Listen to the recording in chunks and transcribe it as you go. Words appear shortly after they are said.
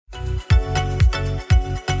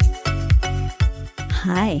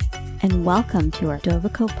Hi, and welcome to our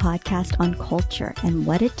Dovico podcast on culture and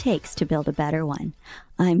what it takes to build a better one.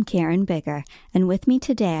 I'm Karen Bigger, and with me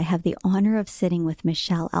today I have the honor of sitting with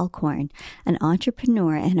Michelle Alcorn, an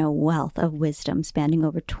entrepreneur and a wealth of wisdom spanning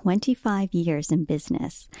over 25 years in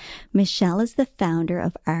business. Michelle is the founder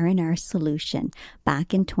of R&R Solution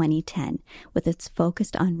back in 2010, with its focus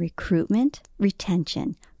on recruitment,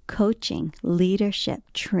 retention, coaching, leadership,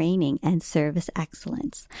 training, and service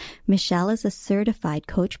excellence. Michelle is a certified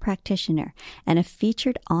coach practitioner and a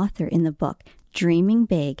featured author in the book Dreaming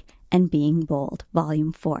Big and Being Bold,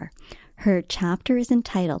 Volume 4. Her chapter is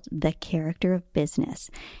entitled The Character of Business,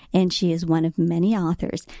 and she is one of many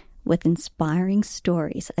authors with inspiring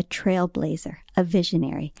stories, a trailblazer, a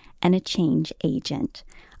visionary, and a change agent.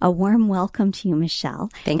 A warm welcome to you, Michelle.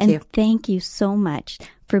 Thank you. And thank you so much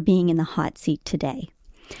for being in the hot seat today.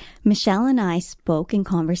 Michelle and I spoke in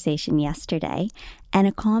conversation yesterday, and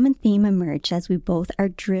a common theme emerged as we both are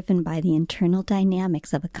driven by the internal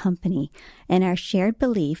dynamics of a company, and our shared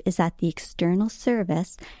belief is that the external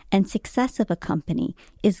service and success of a company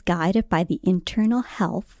is guided by the internal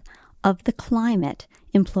health of the climate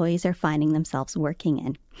employees are finding themselves working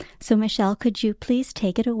in. So, Michelle, could you please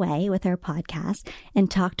take it away with our podcast and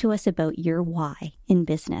talk to us about your why in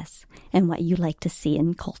business and what you like to see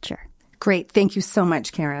in culture? Great. Thank you so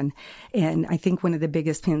much, Karen. And I think one of the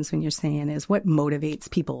biggest pins when you're saying is what motivates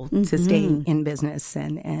people to stay in business.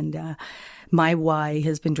 And my why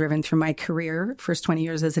has been driven through my career, first 20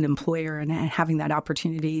 years as an employer and having that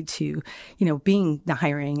opportunity to, being the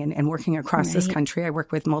hiring and working across this country. I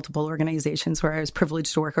work with multiple organizations where I was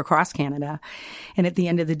privileged to work across Canada. And at the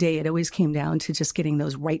end of the day, it always came down to just getting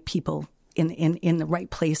those right people in the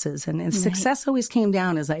right places. And success always came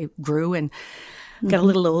down as I grew and got a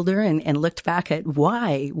little older and looked back at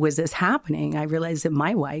why was this happening. I realized that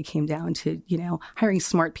my why came down to, hiring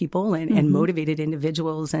smart people and motivated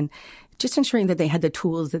individuals and just ensuring that they had the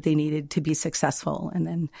tools that they needed to be successful. And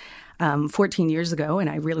then 14 years ago, and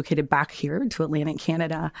I relocated back here to Atlantic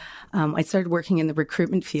Canada, I started working in the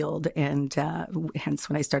recruitment field, and hence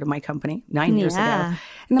when I started my company 9 years ago.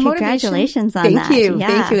 And the Congratulations on that. Thank you.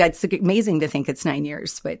 Thank you. It's amazing to think it's 9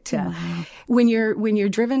 years. But when you're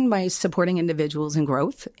driven by supporting individuals and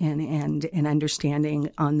growth and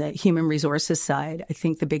understanding on the human resources side, I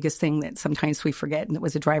think the biggest thing that sometimes we forget, and that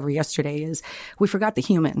was a driver yesterday, is we forgot the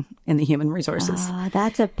human and the human resources. Oh,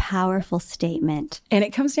 that's a powerful statement. And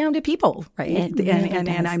it comes down to people, right?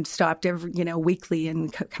 And I'm stopped every, weekly,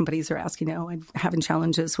 and companies are asking, I'm having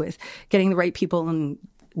challenges with getting the right people and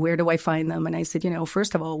where do I find them? And I said,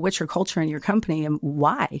 first of all, what's your culture in your company and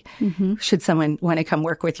why should someone want to come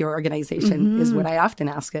work with your organization is what I often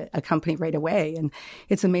ask a company right away. And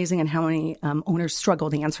it's amazing and how many owners struggle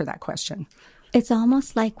to answer that question. It's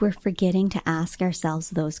almost like we're forgetting to ask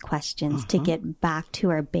ourselves those questions to get back to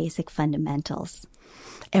our basic fundamentals.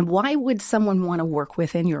 And why would someone want to work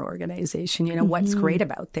within your organization? What's great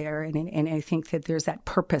about there? And I think that there's that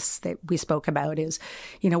purpose that we spoke about is,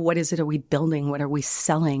 what is it are we building? What are we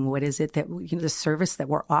selling? What is it that, the service that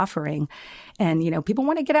we're offering? And, people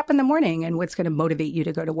want to get up in the morning and what's going to motivate you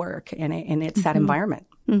to go to work. And it's that environment.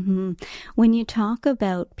 When you talk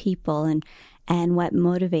about people and what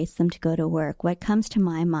motivates them to go to work, what comes to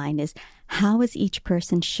my mind is how is each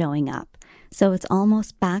person showing up? So it's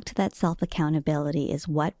almost back to that self-accountability is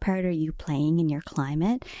what part are you playing in your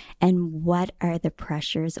climate and what are the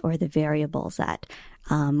pressures or the variables that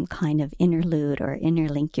kind of interlude or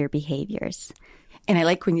interlink your behaviors. And I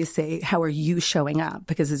like when you say, how are you showing up?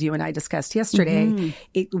 Because as you and I discussed yesterday,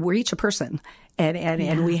 we're each a person.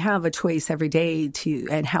 And we have a choice every day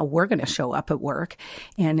and how we're going to show up at work.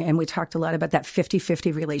 And we talked a lot about that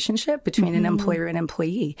 50-50 relationship between an employer and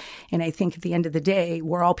employee. And I think at the end of the day,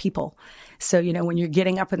 we're all people. So, when you're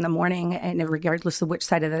getting up in the morning and regardless of which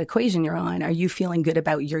side of that equation you're on, are you feeling good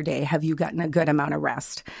about your day? Have you gotten a good amount of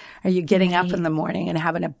rest? Are you getting up in the morning and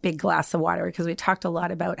having a big glass of water? Because we talked a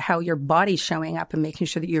lot about how your body's showing up and making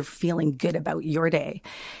sure that you're feeling good about your day.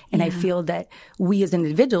 And I feel that we as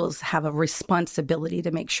individuals have a responsibility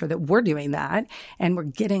to make sure that we're doing that and we're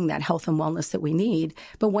getting that health and wellness that we need.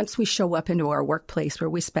 But once we show up into our workplace where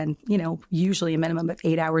we spend, usually a minimum of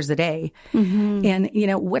 8 hours a day, and,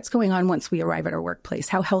 what's going on once we arrive at our workplace?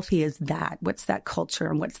 How healthy is that? What's that culture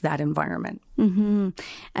and what's that environment?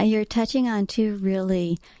 You're touching on two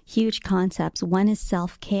really huge concepts. One is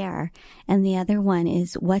self-care, and the other one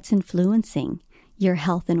is what's influencing your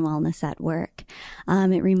health and wellness at work.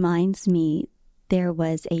 It reminds me, there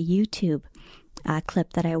was a YouTube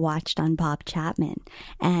clip that I watched on Bob Chapman,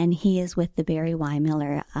 and he is with the Barry Y.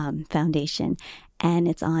 Miller Foundation, and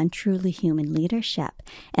it's on truly human leadership.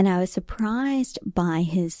 And I was surprised by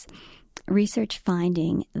his research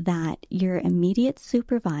finding that your immediate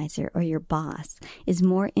supervisor or your boss is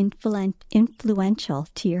more influential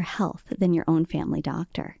to your health than your own family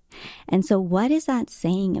doctor. And so what is that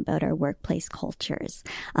saying about our workplace cultures?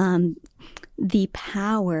 The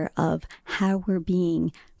power of how we're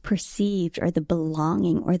being perceived, or the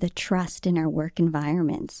belonging or the trust in our work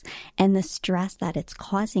environments, and the stress that it's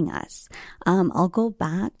causing us. I'll go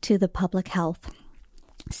back to the public health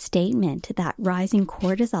statement that rising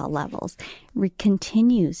cortisol levels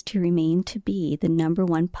continues to remain to be the number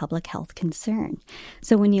one public health concern.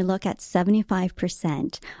 So when you look at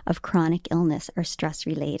 75% of chronic illness are stress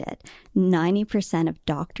related, 90% of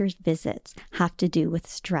doctors' visits have to do with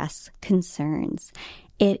stress concerns.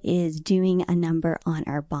 It is doing a number on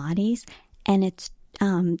our bodies, and it's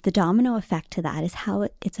the domino effect to that is how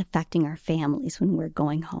it's affecting our families when we're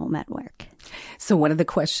going home at work. So one of the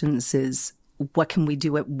questions is, what can we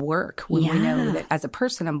do at work when we know that as a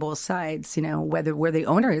person on both sides, whether we're the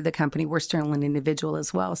owner of the company, we're still an individual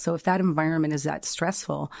as well. So if that environment is that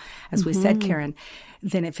stressful, as we said, Karen,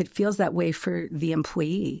 then if it feels that way for the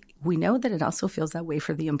employee, we know that it also feels that way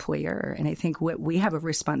for the employer. And I think what we have a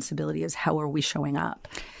responsibility is, how are we showing up?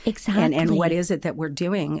 Exactly. And what is it that we're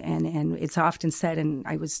doing? And it's often said, and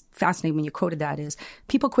I was fascinated when you quoted that, is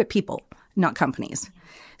people quit people, not companies.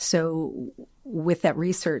 So with that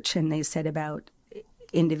research, and they said about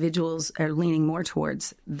individuals are leaning more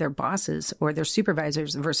towards their bosses or their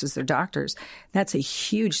supervisors versus their doctors, that's a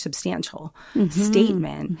huge, substantial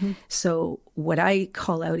statement. So what I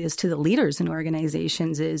call out is to the leaders in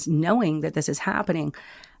organizations is, knowing that this is happening,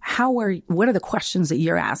 what are the questions that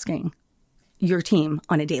you're asking your team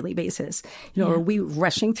on a daily basis? Are we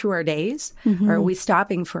rushing through our days? Or are we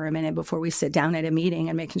stopping for a minute before we sit down at a meeting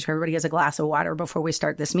and making sure everybody has a glass of water before we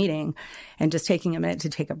start this meeting, and just taking a minute to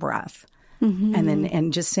take a breath?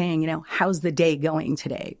 And just saying, how's the day going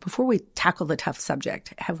today? Before we tackle the tough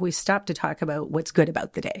subject, have we stopped to talk about what's good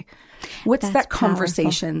about the day? What's that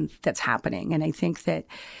conversation that's happening? And I think that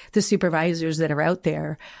the supervisors that are out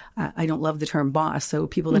there, I don't love the term boss, so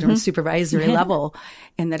people that are on supervisory level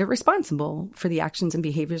and that are responsible for the actions and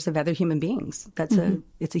behaviors of other human beings.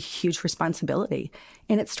 It's a huge responsibility,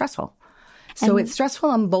 and it's stressful. So it's stressful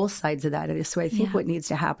on both sides of that. So I think what needs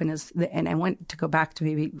to happen is, and I want to go back to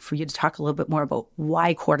maybe for you to talk a little bit more about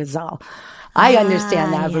why cortisol. I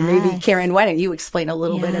understand that, but maybe, Karen, why don't you explain a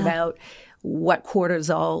little bit about what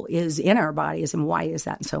cortisol is in our bodies and why is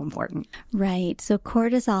that so important? Right. So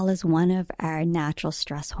cortisol is one of our natural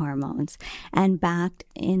stress hormones. And back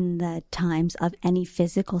in the times of any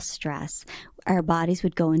physical stress, our bodies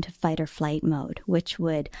would go into fight or flight mode, which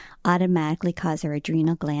would automatically cause our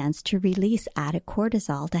adrenal glands to release added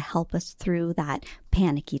cortisol to help us through that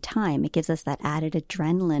panicky time. It gives us that added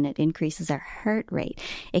adrenaline. It increases our heart rate.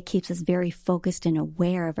 It keeps us very focused and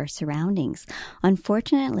aware of our surroundings.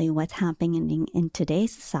 Unfortunately, what's happening in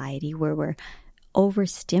today's society, where we're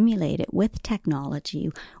overstimulated with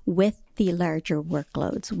technology, with the larger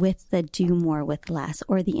workloads, with the do more with less,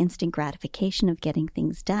 or the instant gratification of getting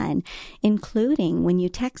things done, including when you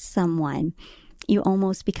text someone, you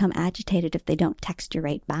almost become agitated if they don't text you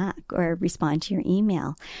right back or respond to your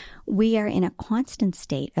email. We are in a constant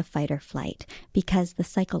state of fight or flight because the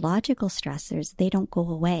psychological stressors, they don't go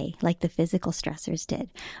away like the physical stressors did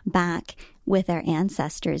back with our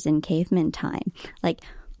ancestors in caveman time. Like,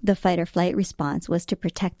 the fight or flight response was to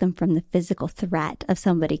protect them from the physical threat of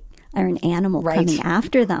somebody or an animal coming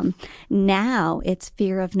after them. Now it's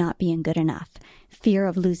fear of not being good enough, fear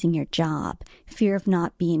of losing your job, fear of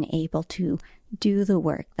not being able to do the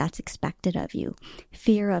work that's expected of you,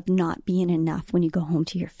 fear of not being enough when you go home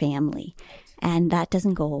to your family. And that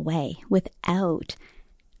doesn't go away without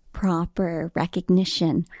proper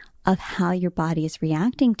recognition of how your body is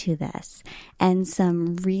reacting to this, and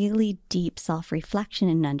some really deep self-reflection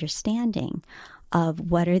and understanding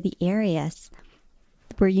of what are the areas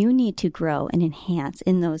where you need to grow and enhance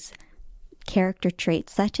in those character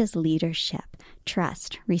traits such as leadership,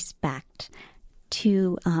 trust, respect,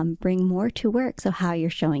 to bring more to work. So how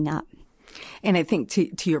you're showing up. And I think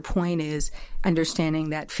to your point is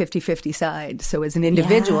understanding that 50-50 side. So as an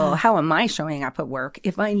individual, how am I showing up at work?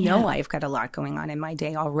 If I know I've got a lot going on in my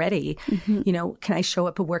day already, can I show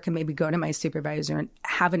up at work and maybe go to my supervisor and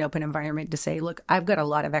have an open environment to say, look, I've got a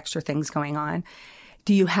lot of extra things going on.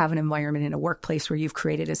 Do you have an environment in a workplace where you've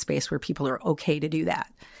created a space where people are okay to do that?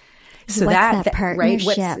 So that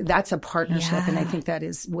partnership? Right? That's a partnership. And I think that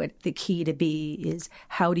is what the key to be is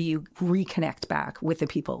how do you reconnect back with the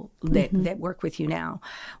people that work with you now?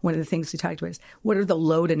 One of the things we talked about is what are the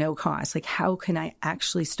low to no costs? Like how can I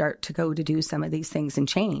actually start to go to do some of these things and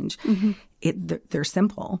change? They're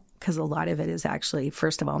simple because a lot of it is actually,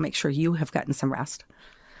 first of all, make sure you have gotten some rest.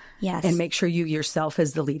 Yes. And make sure you yourself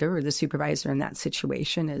as the leader or the supervisor in that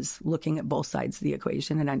situation is looking at both sides of the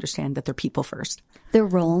equation and understand that they're people first. The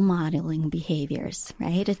role modeling behaviors,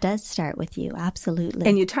 right? It does start with you. Absolutely.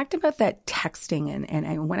 And you talked about that texting, and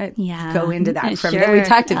I want to Yeah. go into that for a Sure. minute. We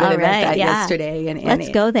talked a bit All about right, that yeah. yesterday. And Let's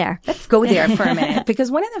go there. Let's go there for a minute.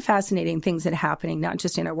 Because one of the fascinating things that are happening, not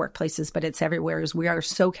just in our workplaces, but it's everywhere, is we are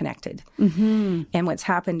so connected. And what's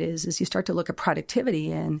happened is you start to look at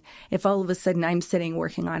productivity. And if all of a sudden I'm sitting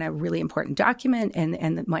working on a really important document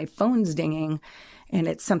and my phone's dinging and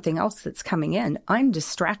it's something else that's coming in, I'm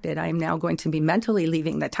distracted. I'm now going to be mentally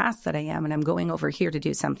leaving the task that I am and I'm going over here to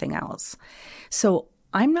do something else. So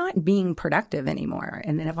I'm not being productive anymore.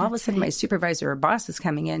 And then if all of a sudden my supervisor or boss is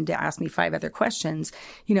coming in to ask me 5 other questions,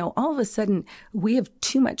 all of a sudden we have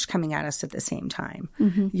too much coming at us at the same time.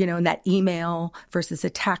 And that email versus a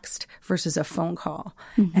text versus a phone call.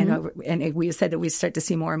 And we said that we start to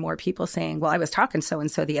see more and more people saying, well, I was talking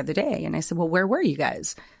so-and-so the other day. And I said, well, where were you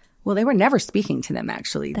guys? Well, they were never speaking to them,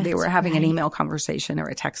 actually. They were having an email conversation or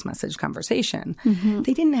a text message conversation.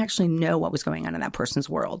 They didn't actually know what was going on in that person's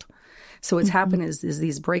world. So what's happened is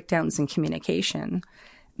these breakdowns in communication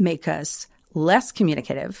make us less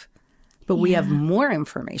communicative, but we have more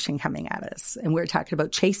information coming at us. And we're talking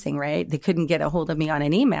about chasing, right? They couldn't get a hold of me on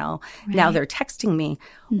an email. Right. Now they're texting me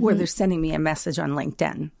or they're sending me a message on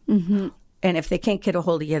LinkedIn. And if they can't get a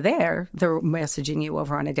hold of you there, they're messaging you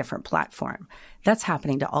over on a different platform. That's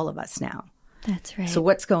happening to all of us now. That's right. So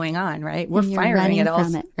what's going on, right? We're firing it all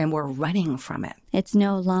and we're running from it. It's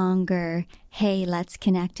no longer, hey, let's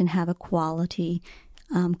connect and have a quality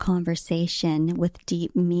conversation with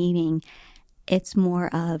deep meaning. It's more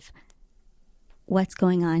of what's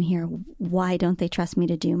going on here. Why don't they trust me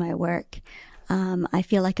to do my work? I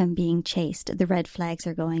feel like I'm being chased. The red flags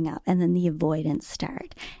are going up and then the avoidance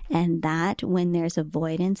start. And that when there's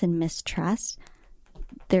avoidance and mistrust,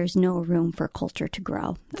 there's no room for culture to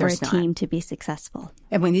grow or a team to be successful.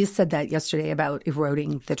 And when you said that yesterday about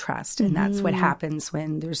eroding the trust, and that's what happens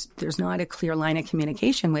when there's not a clear line of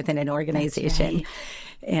communication within an organization.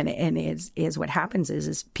 Right. And is what happens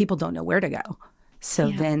is people don't know where to go.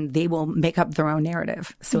 So then they will make up their own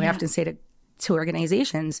narrative. So I have to say to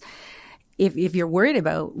organizations, if you're worried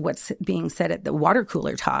about what's being said at the water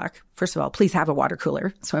cooler talk, first of all, please have a water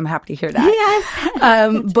cooler. So I'm happy to hear that.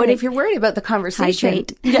 Yes. But if you're worried about the conversation,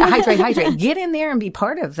 hydrate. Get in there and be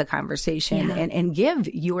part of the conversation and give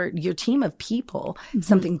your team of people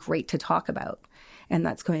something great to talk about. And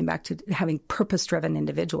that's going back to having purpose-driven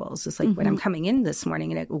individuals. It's like when I'm coming in this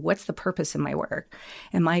morning, and what's the purpose in my work?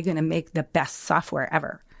 Am I going to make the best software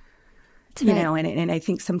ever? And I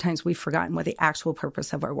think sometimes we've forgotten what the actual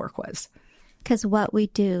purpose of our work was. Because what we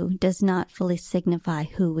do does not fully signify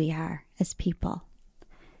who we are as people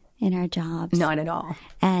in our jobs. Not at all.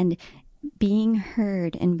 And being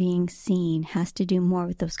heard and being seen has to do more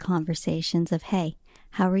with those conversations of, hey,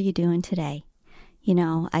 how are you doing today?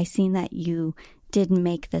 I seen that you didn't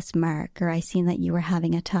make this mark, or I seen that you were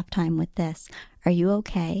having a tough time with this. Are you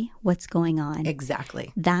okay? What's going on?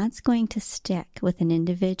 Exactly. That's going to stick with an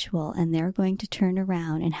individual, and they're going to turn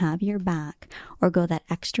around and have your back or go that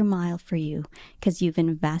extra mile for you because you've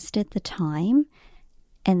invested the time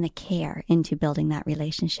and the care into building that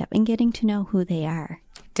relationship and getting to know who they are.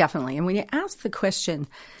 Definitely. And when you ask the question,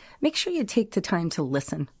 make sure you take the time to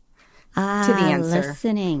listen. To the answer.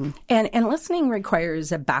 Listening. And listening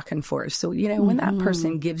requires a back and forth. So, when that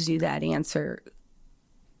person gives you that answer,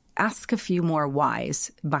 ask a few more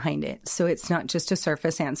whys behind it. So it's not just a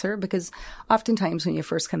surface answer, because oftentimes when you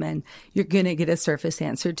first come in, you're going to get a surface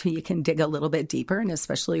answer till you can dig a little bit deeper. And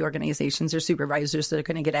especially organizations or supervisors that are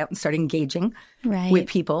going to get out and start engaging with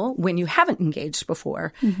people when you haven't engaged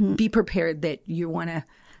before. Be prepared that you want to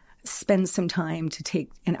spend some time to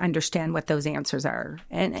take and understand what those answers are.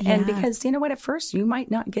 And because, at first you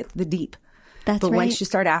might not get the deep. But once you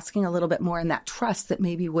start asking a little bit more, and that trust that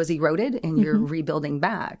maybe was eroded and you're rebuilding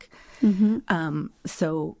back.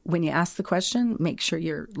 So when you ask the question, make sure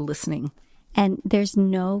you're listening. And there's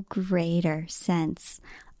no greater sense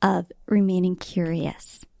of remaining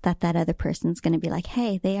curious that other person's going to be like,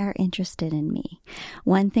 hey, they are interested in me.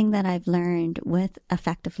 One thing that I've learned with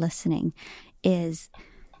effective listening is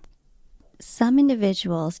some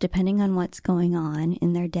individuals, depending on what's going on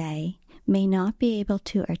in their day, may not be able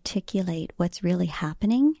to articulate what's really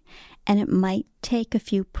happening, and it might take a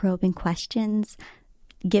few probing questions,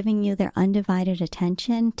 giving you their undivided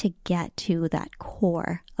attention to get to that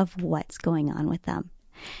core of what's going on with them.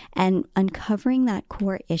 And uncovering that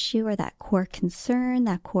core issue or that core concern,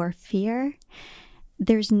 that core fear,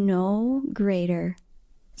 there's no greater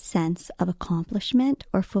sense of accomplishment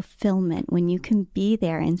or fulfillment when you can be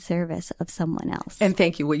there in service of someone else. And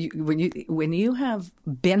thank you. When you have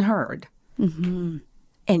been heard, mm-hmm.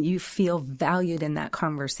 and you feel valued in that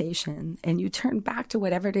conversation, and you turn back to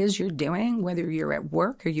whatever it is you're doing, whether you're at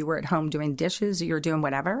work or you were at home doing dishes or you're doing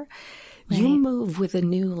whatever, right. You move with a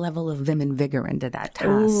new level of vim and vigor into that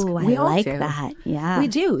task. Ooh, I like that. Yeah. We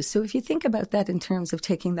do. So if you think about that in terms of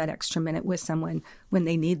taking that extra minute with someone when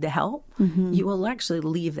they need the help, mm-hmm. you will actually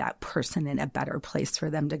leave that person in a better place for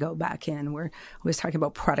them to go back in. I was talking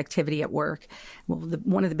about productivity at work. Well,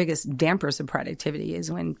 one of the biggest dampers of productivity is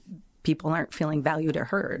when people aren't feeling valued or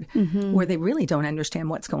heard, mm-hmm. or they really don't understand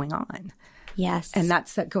what's going on. Yes. And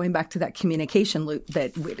that's that going back to that communication loop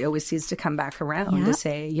that it always seems to come back around to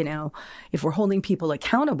say, if we're holding people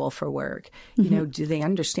accountable for work, mm-hmm. Do they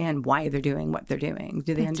understand why they're doing what they're doing?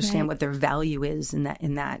 Do they understand what their value is in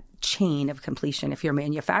that chain of completion? If you're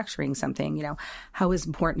manufacturing something, how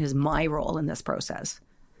important is my role in this process?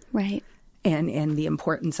 Right. And the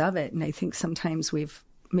importance of it. And I think sometimes we've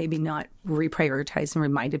maybe not reprioritized and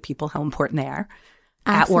reminded people how important they are.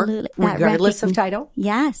 Absolutely. At work, regardless of title?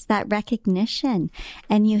 Yes, that recognition.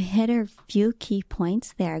 And you hit a few key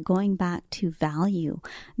points there, going back to value,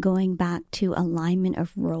 going back to alignment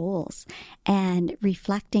of roles, and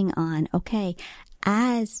reflecting on, okay,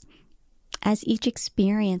 as each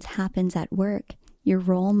experience happens at work, your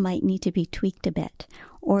role might need to be tweaked a bit,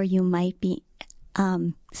 or you might be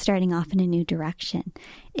starting off in a new direction.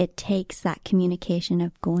 It takes that communication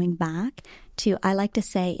of going back to, I like to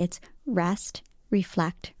say it's rest,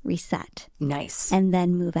 reflect, reset. Nice. And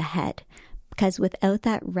then move ahead. Because without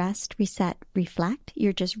that rest, reset, reflect,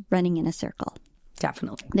 you're just running in a circle.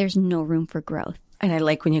 Definitely. There's no room for growth. And I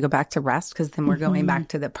like when you go back to rest, because then we're mm-hmm. going back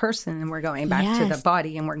to the person, and we're going back to the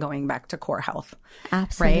body, and we're going back to core health.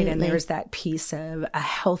 Absolutely. Right? And there's that piece of a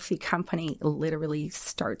healthy company literally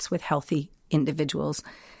starts with healthy individuals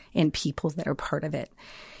and people that are part of it.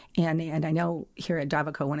 And I know here at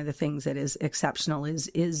Dovico, one of the things that is exceptional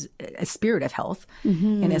is a spirit of health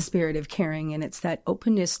mm-hmm. and a spirit of caring. And it's that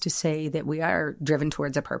openness to say that we are driven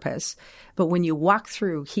towards a purpose. But when you walk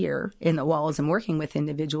through here in the walls and working with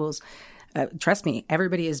individuals, trust me,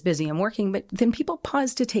 everybody is busy and working, but then people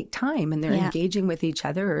pause to take time, and they're engaging with each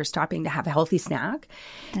other or stopping to have a healthy snack.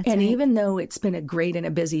 That's and right. Even though it's been a great and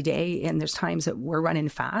a busy day, and there's times that we're running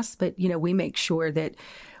fast, but we make sure that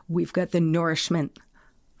we've got the nourishment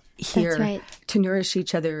here to nourish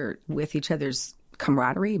each other with each other's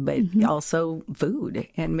camaraderie, but mm-hmm. also food,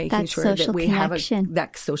 and making sure that we have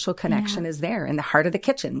that social connection is there in the heart of the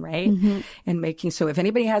kitchen, right? Mm-hmm. And making so if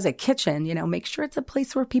anybody has a kitchen, make sure it's a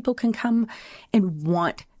place where people can come and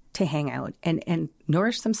want to hang out and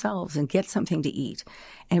nourish themselves and get something to eat.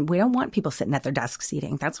 And we don't want people sitting at their desks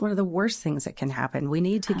eating. That's one of the worst things that can happen. We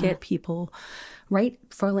need to get people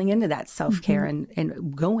falling into that self-care mm-hmm.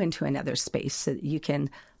 and go into another space so that you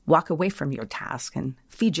can walk away from your task and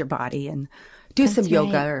feed your body and do some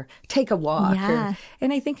yoga or take a walk. Yeah.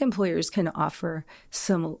 And I think employers can offer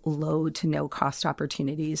some low to no cost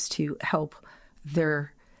opportunities to help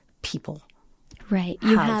their people. Right.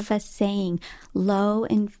 You have a saying, low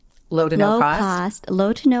to no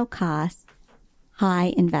cost,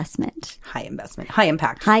 high investment. High investment. High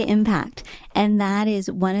impact. High impact. And that is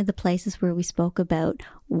one of the places where we spoke about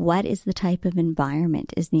what is the type of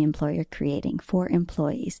environment is the employer creating for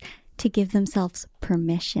employees to give themselves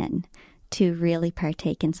permission to really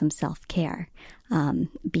partake in some self-care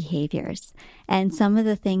behaviors. And some of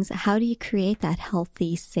the things, how do you create that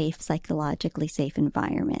healthy, safe, psychologically safe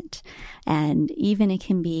environment? And even it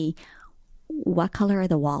can be, what color are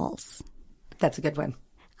the walls? That's a good one.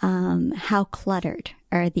 How cluttered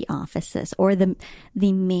are the offices or the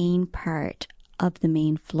main part of the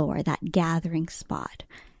main floor, that gathering spot?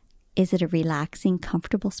 Is it a relaxing,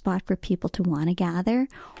 comfortable spot for people to want to gather,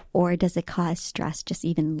 or does it cause stress just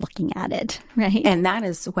even looking at it, right? And that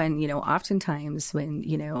is when, oftentimes when,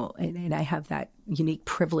 and I have that unique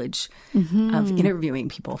privilege mm-hmm. of interviewing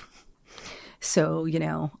people. So,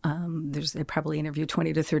 I probably interview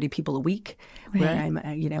 20 to 30 people a week where I'm,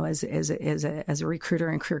 as a recruiter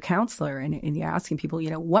and career counselor, and you're asking people,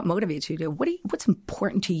 what motivates you to, what's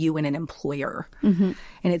important to you in an employer? And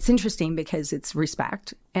it's interesting because it's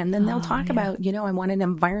respect. And then they'll talk about, I want an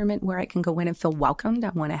environment where I can go in and feel welcomed. I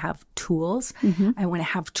want to have tools. I want to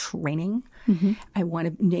have training. I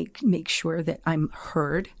want to make sure that I'm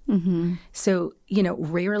heard. So,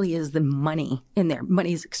 rarely is the money in there.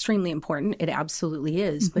 Money is extremely important. It absolutely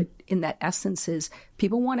is. But in that essence is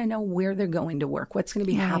people want to know where they're going to work, what's going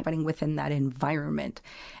to be happening within that environment.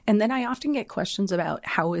 And then I often get questions about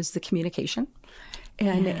how is the communication?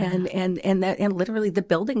 And literally the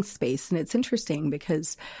building space. And it's interesting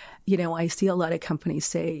because, I see a lot of companies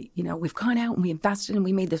say, we've gone out and we invested and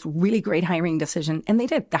we made this really great hiring decision. And they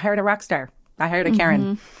did. They hired a rock star. I hired a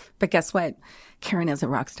Karen. But guess what? Karen is a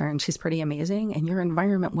rock star and she's pretty amazing. And your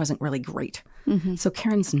environment wasn't really great. So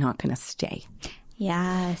Karen's not going to stay.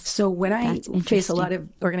 Yes. So when I face a lot of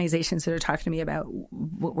organizations that are talking to me about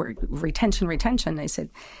retention, I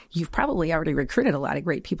said, you've probably already recruited a lot of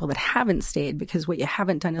great people that haven't stayed because what you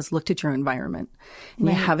haven't done is looked at your environment. And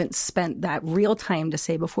you haven't spent that real time to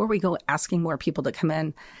say, before we go asking more people to come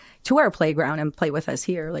in to our playground and play with us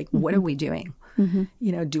here, like, what are we doing?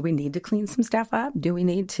 Do we need to clean some stuff up? Do we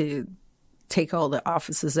need to take all the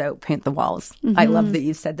offices out, paint the walls? I love that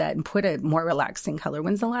you said that, and put a more relaxing color.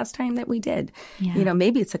 When's the last time that we did?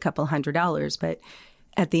 Maybe it's a couple $100, but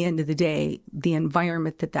at the end of the day, the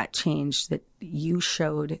environment that changed, that you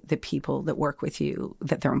showed the people that work with you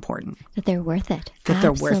that they're important. That they're worth it. That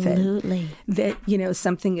they're worth it. Absolutely. That,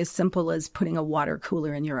 something as simple as putting a water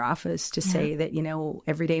cooler in your office to say that,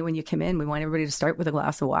 every day when you come in, we want everybody to start with a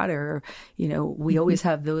glass of water. Or, we always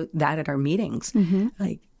have that at our meetings.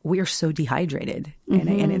 Like, we are so dehydrated.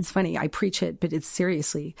 And it's funny, I preach it, but it's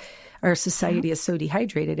seriously, our society is so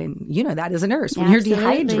dehydrated. And that as a nurse, when you're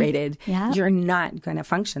dehydrated, you're not going to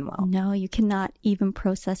function well. No, you cannot even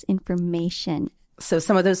process information. So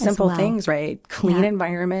some of those simple things, right? Clean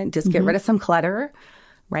environment, just get rid of some clutter,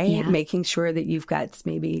 right? Making sure that you've got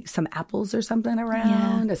maybe some apples or something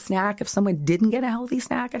around, a snack if someone didn't get a healthy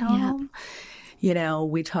snack at home.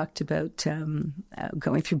 We talked about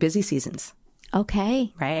going through busy seasons.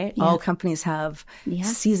 Okay. Right? All companies have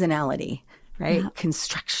seasonality, right?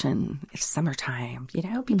 Construction, it's summertime,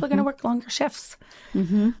 people are going to work longer shifts.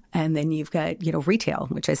 And then you've got, retail,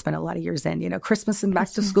 which I spent a lot of years in, Christmas and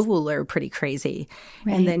back to school are pretty crazy.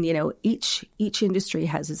 And then, each industry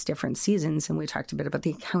has its different seasons. And we talked a bit about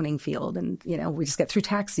the accounting field and, we just get through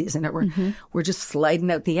tax season or we're just sliding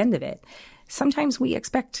out the end of it. Sometimes we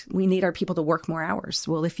need our people to work more hours.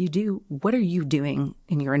 Well, if you do, what are you doing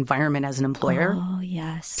in your environment as an employer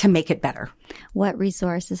to make it better? What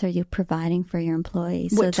resources are you providing for your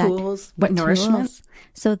employees? What tools? What nourishment?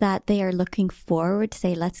 So that they are looking forward to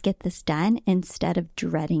say, let's get this done, instead of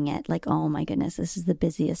dreading it. Like, oh my goodness, this is the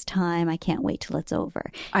busiest time. I can't wait till it's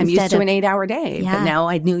over. I'm used to an 8-hour day, but now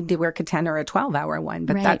I need to work a 10 or a 12-hour one.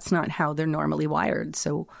 But that's not how they're normally wired.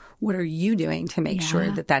 So what are you doing to make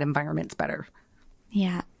sure that environment's better?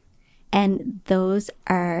 Yeah. And those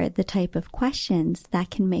are the type of questions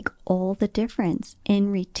that can make all the difference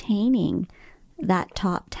in retaining that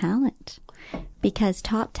top talent. Because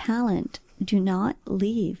top talent do not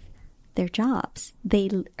leave their jobs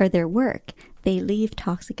or their work. They leave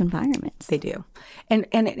toxic environments. They do. And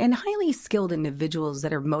highly skilled individuals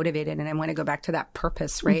that are motivated, and I want to go back to that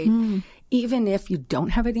purpose, right? Even if you don't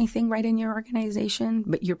have anything right in your organization,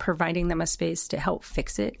 but you're providing them a space to help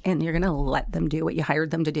fix it, and you're going to let them do what you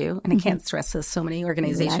hired them to do. And I can't stress this, so many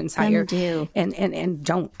organizations hire and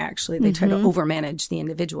don't actually. They try to overmanage the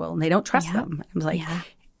individual, and they don't trust them. I'm like,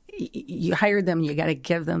 you hired them, you got to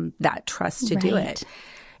give them that trust to do it.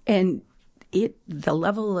 And the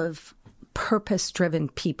level of purpose-driven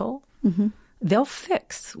people, they'll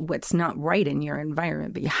fix what's not right in your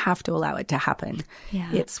environment, but you have to allow it to happen.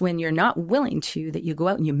 It's when you're not willing to that you go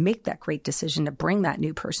out and you make that great decision to bring that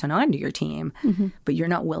new person onto your team, but you're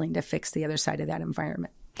not willing to fix the other side of that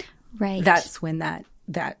environment. Right. That's when that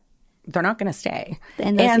they're not going to stay.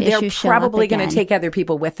 And they're probably going to take other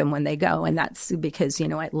people with them when they go. And that's because,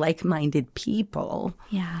 like-minded people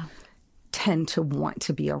tend to want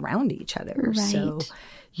to be around each other. Right. So,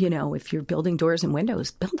 if you're building doors and windows,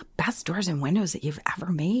 build the best doors and windows that you've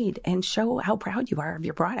ever made and show how proud you are of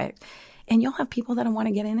your product. And you'll have people that want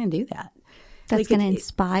to get in and do that. That's going to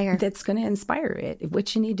inspire. That's going to inspire it.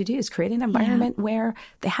 What you need to do is create an environment where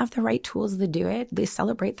they have the right tools to do it. They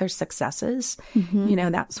celebrate their successes.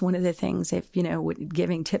 That's one of the things. If,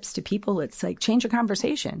 giving tips to people, it's like change your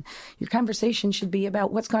conversation. Your conversation should be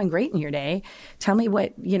about what's going great in your day. Tell me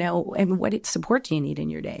what, and what support do you need in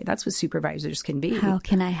your day? That's what supervisors can be. How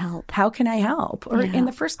can I help? How can I help? And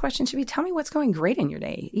the first question should be, tell me what's going great in your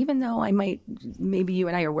day. Even though maybe you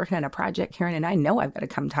and I are working on a project, Karen, and I know I've got to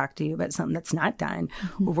come talk to you about something that's not done,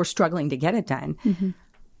 or we're struggling to get it done.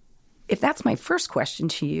 If that's my first question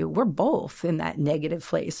to you, we're both in that negative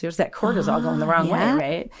place. There's that cortisol going the wrong way,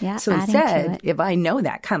 right? Yeah, so instead, if I know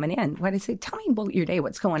that coming in, what I say, tell me about your day,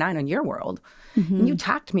 what's going on in your world. And you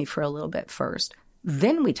talk to me for a little bit first.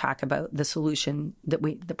 Then we talk about the solution,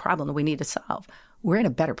 the problem that we need to solve. We're in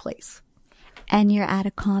a better place. And you're at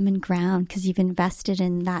a common ground because you've invested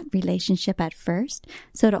in that relationship at first.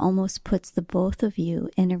 So it almost puts the both of you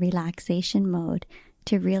in a relaxation mode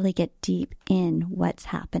to really get deep in what's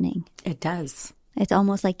happening. It does. It's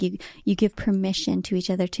almost like you give permission to each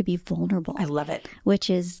other to be vulnerable. I love it. Which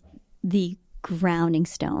is the grounding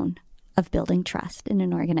stone of building trust in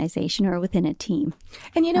an organization or within a team.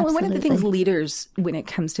 And one of the things leaders, when it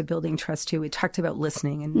comes to building trust too, we talked about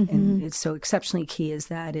listening, and it's so exceptionally key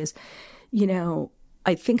is, I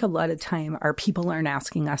think a lot of time our people aren't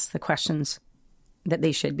asking us the questions that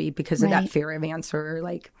they should be because of that fear of answer,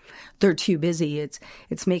 like they're too busy.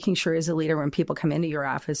 It's making sure as a leader when people come into your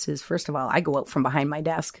office is, first of all, I go out from behind my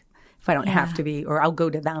desk if I don't have to be, or I'll go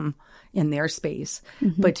to them in their space.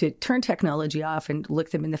 But to turn technology off and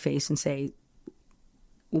look them in the face and say,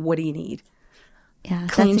 what do you need? Yeah,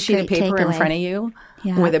 clean sheet of paper takeaway in front of you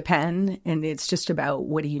with a pen, and it's just about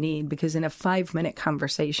what do you need? Because in a 5-minute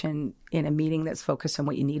conversation in a meeting that's focused on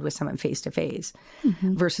what you need with someone face to face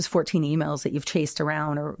versus 14 emails that you've chased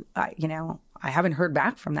around, or I haven't heard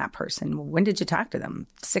back from that person. When did you talk to them?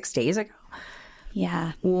 6 days ago?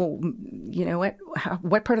 Yeah. Well, you know what?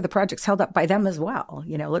 What part of the project's held up by them as well?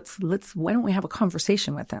 Let's. Why don't we have a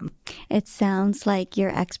conversation with them? It sounds like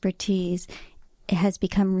your expertise has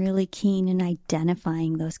become really keen in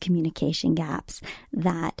identifying those communication gaps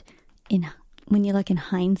that when you look in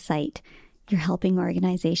hindsight, you're helping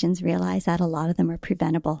organizations realize that a lot of them are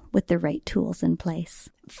preventable with the right tools in place.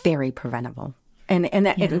 Very preventable. And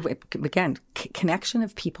that, again, connection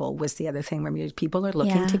of people was the other thing. Remember, people are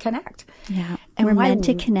looking to connect. Yeah, and we're meant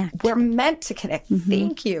to connect. We're meant to connect.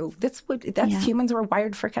 Thank you. That's humans are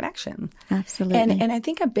wired for connection. Absolutely. And I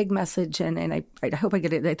think a big message, and I hope I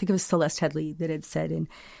get it. I think it was Celeste Headley that had said,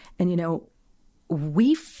 and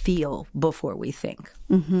we feel before we think,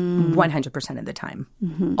 100% of the time.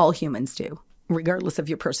 All humans do. Regardless of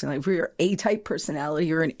your personality, if you're A-type personality,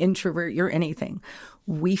 you're an introvert, you're anything.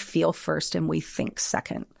 We feel first and we think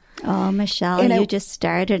second. Oh, Michelle, you just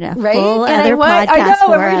started a right? full and other podcast I know,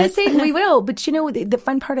 for I'm us. Saying we will. But the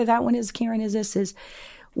fun part of that one is, Karen, is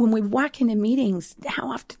when we walk into meetings, how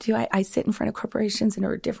often do I sit in front of corporations and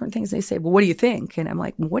there are different things they say, well, what do you think? And I'm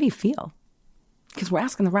like, well, what do you feel? Because we're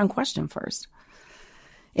asking the wrong question first.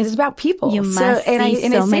 It is about people. You must see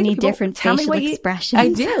so many different facial expressions.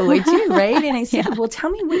 I do, right? And I say, well, tell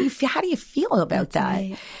me what you feel. How do you feel about that?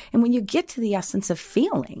 Right. And when you get to the essence of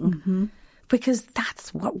feeling, because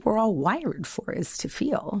that's what we're all wired for, is to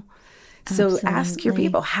feel. So ask your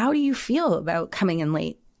people, how do you feel about coming in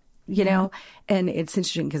late? And it's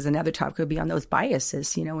interesting because another topic would be on those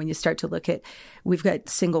biases. When you start to look at, we've got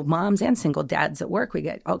single moms and single dads at work. We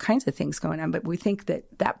get all kinds of things going on, but we think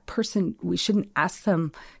that person, we shouldn't ask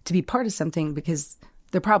them to be part of something because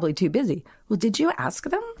they're probably too busy. Well, did you ask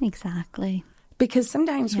them? Exactly. Because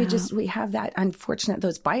sometimes we have that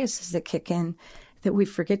those biases that kick in, that we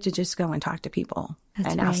forget to just go and talk to people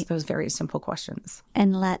ask those very simple questions.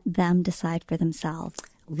 And let them decide for themselves.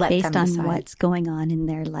 Based on what's going on in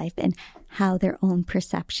their life and how their own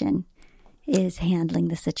perception is handling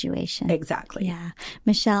the situation. Exactly. Yeah.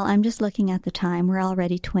 Michelle, I'm just looking at the time. We're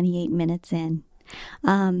already 28 minutes in.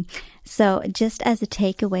 So just as a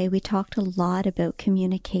takeaway, we talked a lot about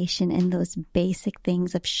communication and those basic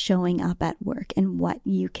things of showing up at work and what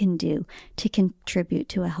you can do to contribute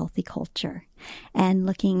to a healthy culture, and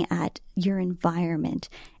looking at your environment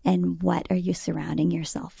and what are you surrounding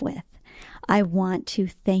yourself with. I want to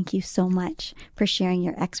thank you so much for sharing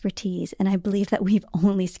your expertise. And I believe that we've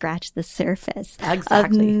only scratched the surface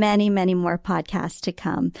of many, many more podcasts to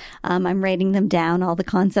come. I'm writing them down, all the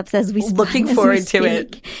concepts as we speak. Looking forward to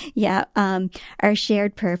it. Yeah. Our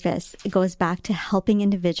shared purpose goes back to helping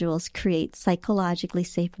individuals create psychologically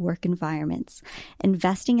safe work environments,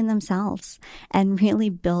 investing in themselves, and really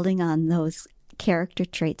building on those character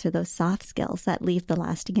traits or those soft skills that leave the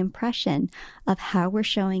lasting impression of how we're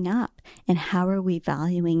showing up and how are we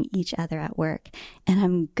valuing each other at work. And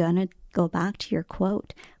I'm going to go back to your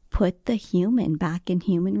quote. Put the human back in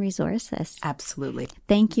human resources. Absolutely.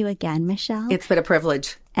 Thank you again, Michelle. It's been a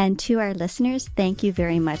privilege. And to our listeners, thank you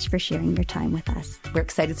very much for sharing your time with us. We're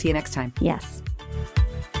excited to see you next time. Yes.